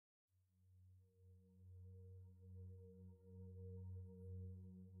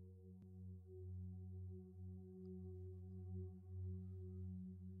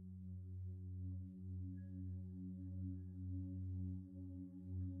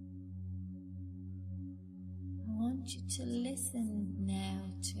want you to listen now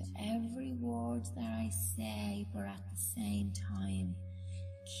to every word that I say, but at the same time,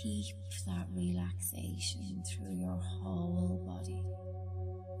 keep that relaxation through your whole body,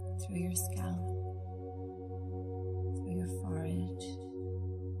 through your scalp, through your forehead,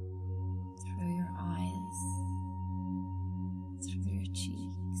 through your eyes, through your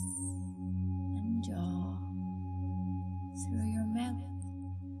cheeks and jaw, through your mouth,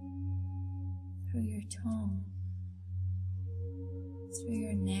 through your tongue, through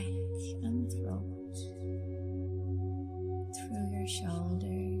your neck and throat, through your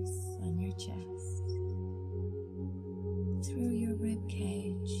shoulders and your chest, through your rib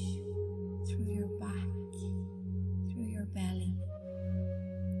cage, through your back, through your belly,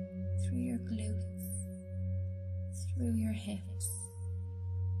 through your glutes, through your hips,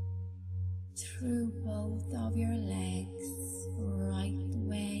 through both of your legs, right the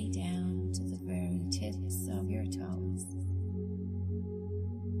way down to the very tips of your toes.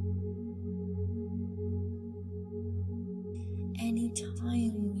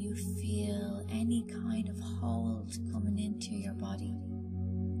 Anytime you feel any kind of hold coming into your body,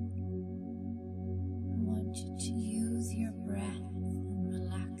 I want you to use your breath and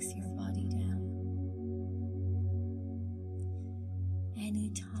relax your body down.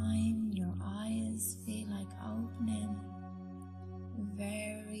 Anytime your eyes feel like opening,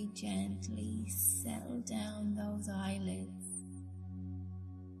 very gently settle down those eyelids.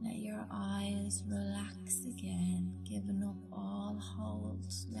 Let your eyes relax again, giving up all hold.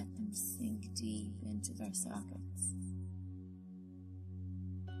 Let them sink deep into their sockets.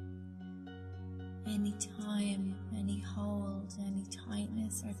 Anytime any hold, any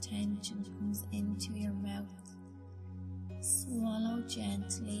tightness or tension comes into your mouth, swallow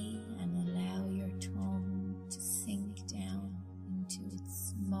gently and allow your tongue to sink down into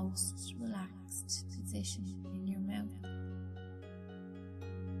its most relaxed position in your mouth.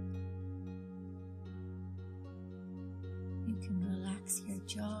 You can relax your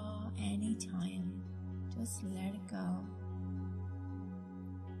jaw anytime, just let it go.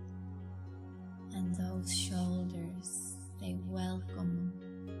 And those shoulders, they welcome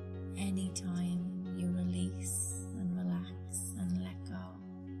anytime you release and relax and let go.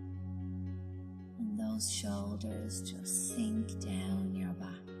 And those shoulders just sink down your back.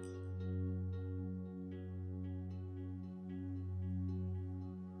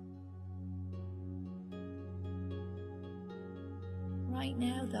 Right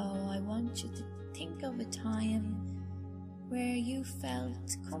now though, I want you to think of a time where you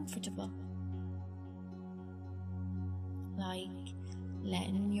felt comfortable. Like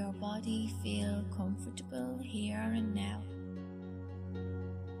letting your body feel comfortable here and now.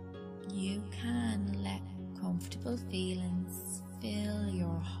 You can let comfortable feelings fill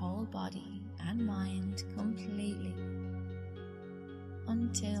your whole body and mind completely,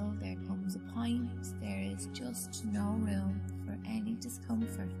 until there comes a point there is just no room for any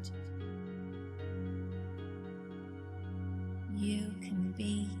discomfort. You can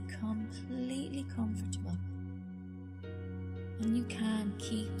be completely comfortable, and you can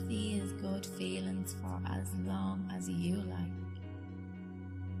keep these good feelings for as long as you like.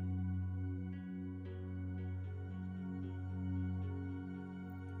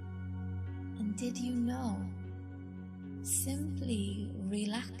 And did you know, simply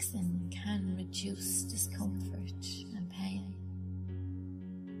relaxing can reduce discomfort and pain?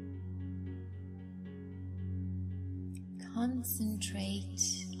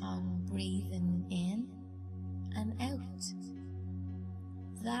 Concentrate on breathing in and out.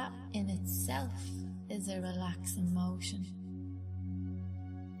 That in itself is a relaxing motion.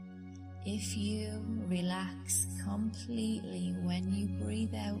 If you relax completely when you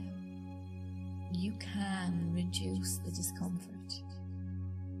breathe out, you can reduce the discomfort.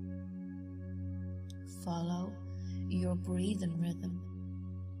 Follow your breathing rhythm.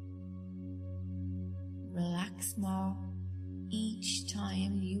 Relax more each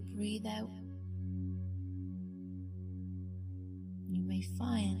time you breathe out. You may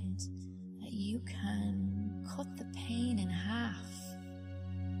find that you can cut the pain in half,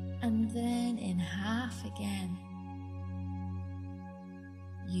 and then in half again,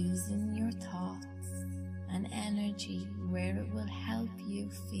 using your thoughts and energy where it will help you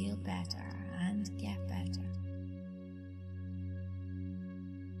feel better and get better.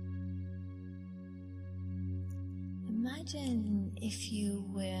 Imagine, if you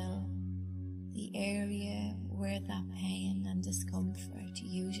will, the area where that pain and discomfort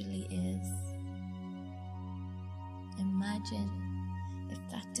usually is. Imagine if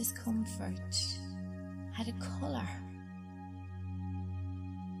that discomfort had a colour.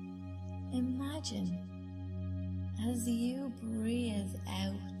 Imagine As you breathe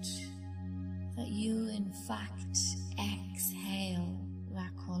out, that you in fact exhale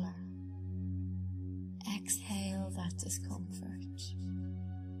that colour, exhale that discomfort,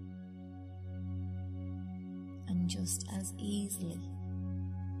 and just as easily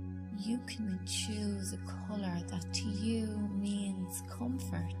you can choose a colour that to you means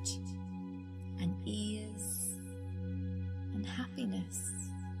comfort and ease and happiness.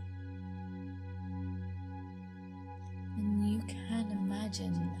 And you can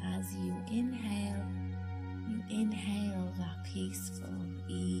imagine as you inhale that peaceful,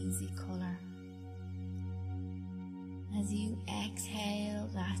 easy colour. As you exhale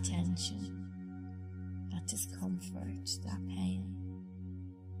that tension, that discomfort, that pain.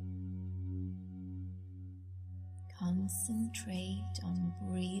 Concentrate on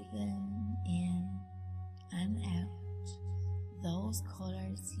breathing in and out those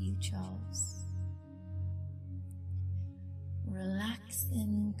colours you chose.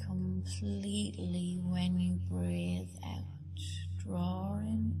 Relaxing completely when you breathe out,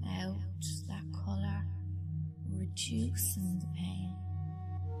 drawing out that colour, reducing the pain.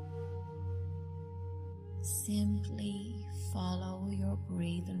 Simply follow your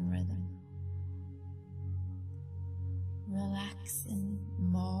breathing rhythm, relaxing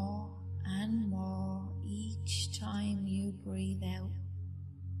more and more each time you breathe out.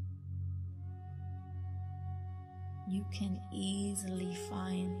 You can easily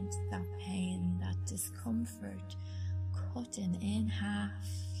find that pain, that discomfort cutting in half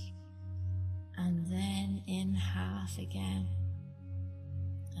and then in half again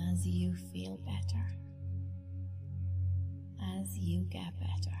as you feel better, as you get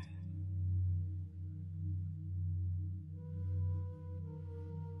better.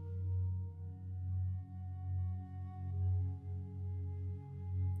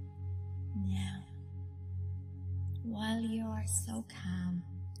 Now, while you are so calm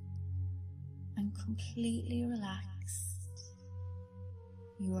and completely relaxed,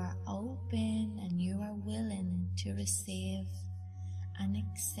 you are open and you are willing to receive and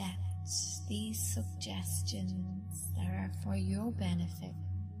accept these suggestions that are for your benefit,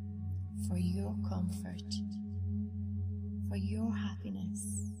 for your comfort, for your happiness.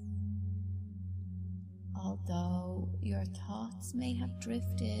 Although your thoughts may have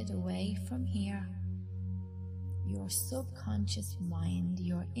drifted away from here, your subconscious mind,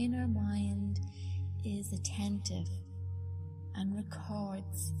 your inner mind, is attentive and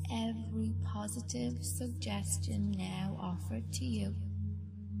records every positive suggestion now offered to you.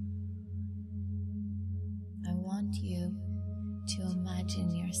 I want you to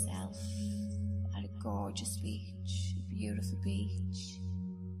imagine yourself at a gorgeous beach, a beautiful beach.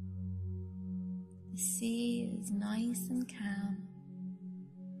 The sea is nice and calm.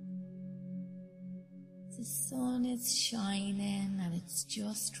 The sun is shining and it's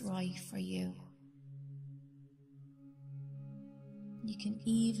just right for you. You can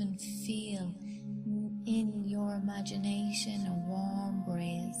even feel in your imagination a warm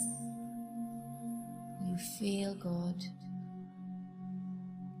breeze. You feel good.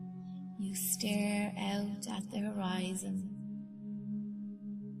 You stare out at the horizon.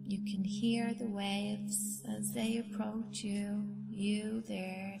 You can hear the waves as they approach you, you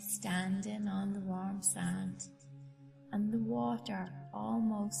there standing on the warm sand, and the water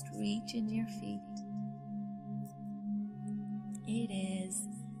almost reaching your feet. It is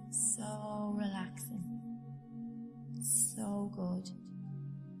so relaxing, so good.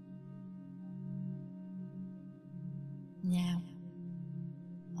 Now,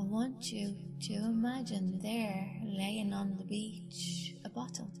 I want you to imagine there, laying on the beach, a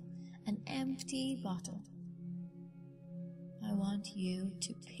bottle, an empty bottle. I want you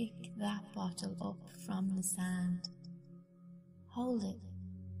to pick that bottle up from the sand. Hold it.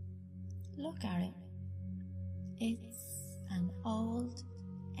 Look at it. It's an old,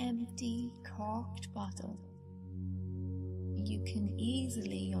 empty, corked bottle. You can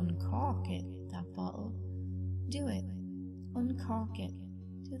easily uncork it, that bottle. Do it. Uncork it.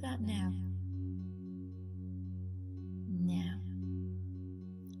 Do that now. Now,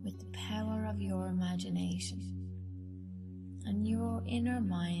 with the power of your imagination and your inner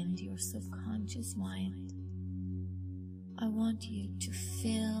mind, your subconscious mind, I want you to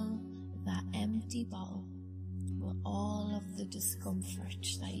fill that empty bottle with all of the discomfort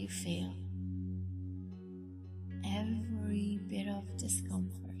that you feel. Every bit of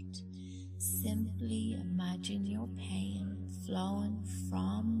discomfort. Simply imagine your pain flowing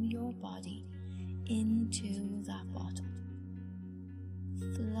from your body into that bottle,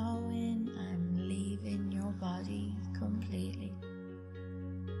 flowing and leaving your body completely.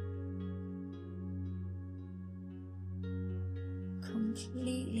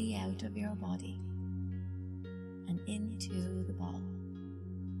 completely out of your body and into the bottle.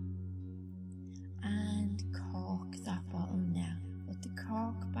 And cork that bottle now. Put the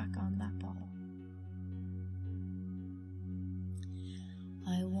cork back on that bottle.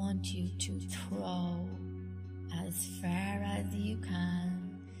 I want you to throw as far as you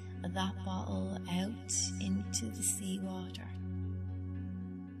can that bottle out into the seawater.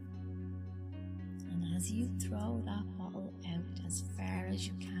 And as you throw that bottle out as far as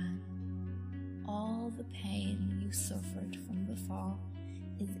you can, all the pain you suffered from before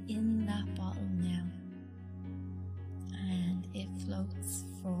is in that bottle now, and it floats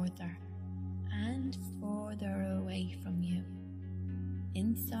further and further away from you,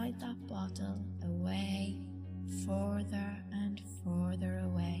 inside that bottle, away, further and further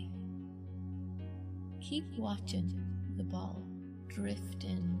away. Keep watching the bottle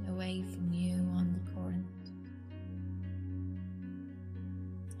drifting away from you on the current,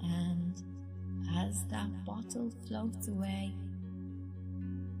 and as that bottle floats away,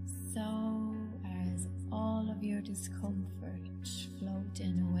 so as all of your discomfort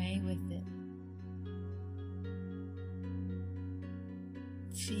floating away with it,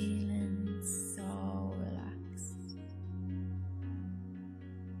 feeling so relaxed,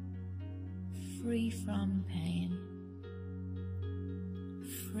 free from pain,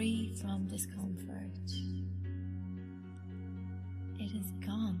 free from discomfort. It is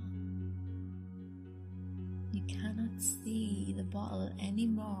gone. You cannot see the bottle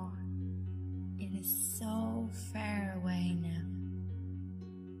anymore. It is so far away now.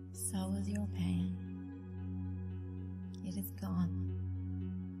 So is your pain. It is gone.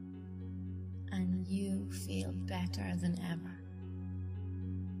 And you feel better than ever.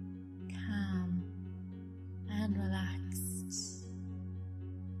 Calm and relaxed.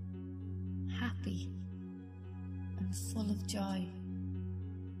 Happy and full of joy.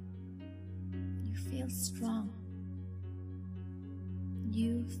 You feel strong.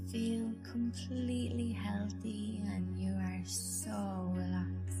 You feel completely healthy and you are so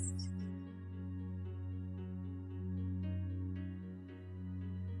relaxed.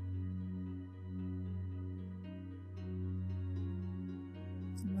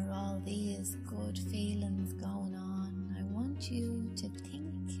 And with all these good feelings going on, I want you to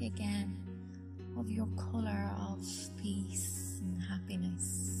think again of your colour of peace and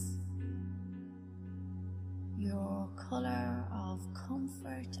happiness. Your colour of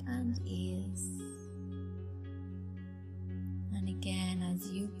comfort and ease. And again, as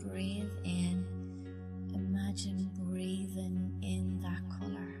you breathe in, imagine breathing in that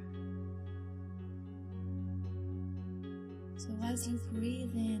colour. So as you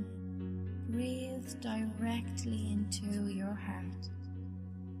breathe in, breathe directly into your heart.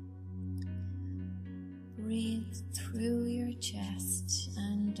 Breathe through your chest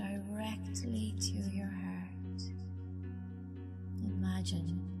and directly to your heart.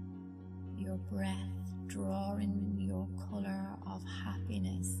 Imagine your breath drawing your colour of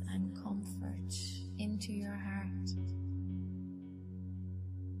happiness and comfort into your heart.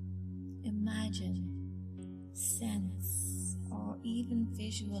 Imagine, sense, or even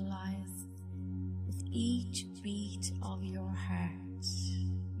visualize with each beat of your heart,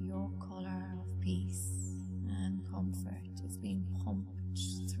 your colour of peace and comfort is being pumped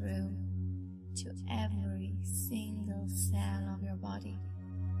through to every single cell of your body.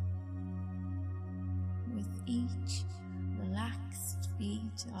 With each relaxed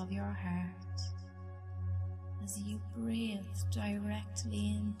beat of your heart, as you breathe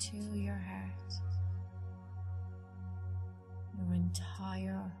directly into your heart, your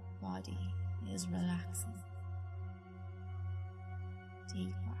entire body is relaxing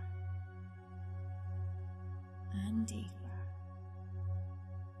deeper and deeper.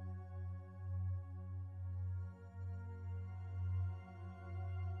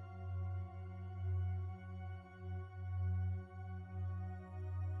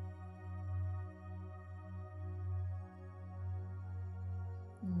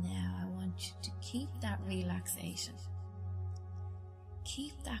 Now I want you to keep that relaxation,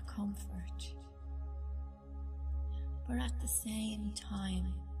 keep that comfort, but at the same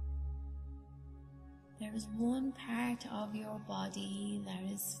time, there is one part of your body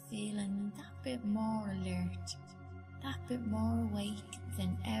that is feeling that bit more alert, that bit more awake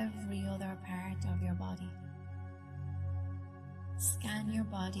than every other part of your body. Scan your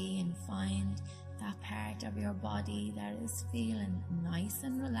body and find that part of your body that is feeling nice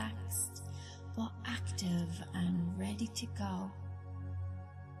and relaxed, but active and ready to go.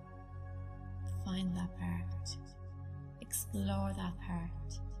 Find that part. Explore that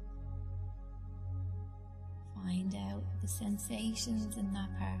part. find out the sensations in that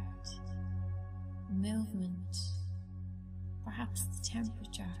part, the movement, perhaps the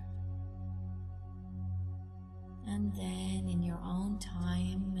temperature. And then in your own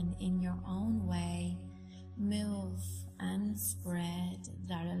time and in your own way, move and spread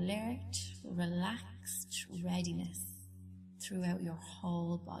that alert, relaxed readiness throughout your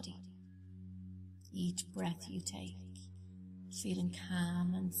whole body. Each breath you take, feeling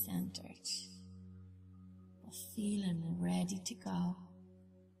calm and centered, but feeling ready to go,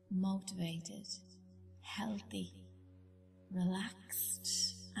 motivated, healthy,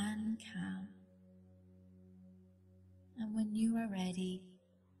 relaxed and calm. And when you are ready,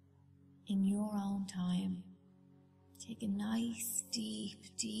 in your own time, take a nice,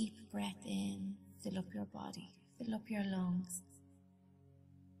 deep breath in, fill up your body, fill up your lungs.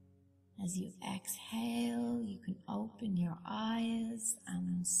 As you exhale, you can open your eyes